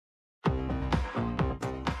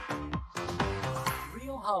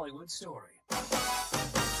Hollywood story.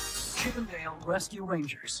 Chip 'n Dale Rescue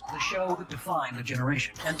Rangers, the show that defined a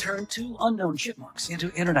generation and turned two unknown chipmunks into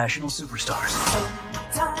international superstars.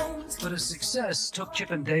 But a success took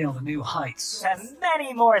Chip 'n Dale to new heights. And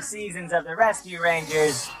many more seasons of the Rescue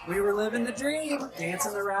Rangers. We were living the dream,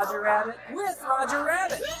 dancing the Roger Rabbit with Roger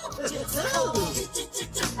Rabbit.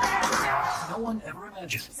 No one ever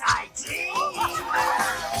imagined Exciting!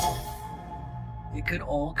 it could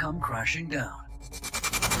all come crashing down.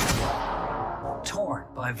 Torn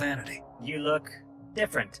by vanity. You look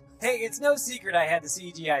different. Hey, it's no secret I had the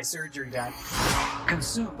CGI surgery done.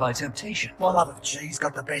 Consumed by temptation. My love of cheese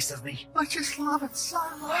got the best of me. I just love it so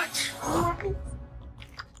much. More, please.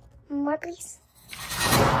 More, please.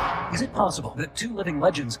 Is it possible that two living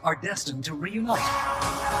legends are destined to reunite?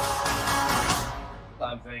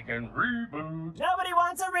 I'm thinking reboot. Nobody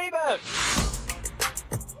wants a reboot!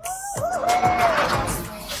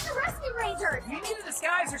 The Rescue Rangers! You need a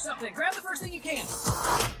disguise or something. Grab the first thing you can.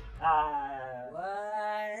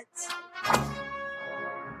 What?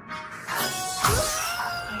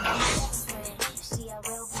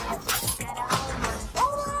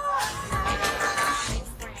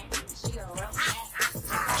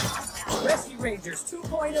 Rescue Rangers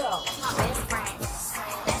 2.0.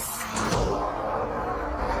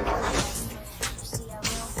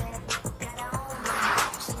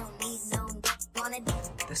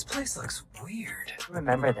 This place looks weird.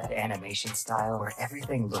 Remember that animation style where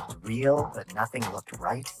everything looked real, but nothing looked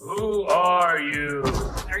right? Who are you?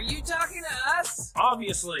 Are you talking to us?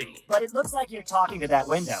 Obviously. But it looks like you're talking to that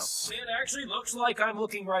window. It actually looks like I'm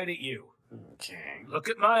looking right at you. Okay. Look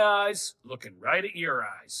at my eyes, looking right at your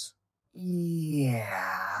eyes. Yeah.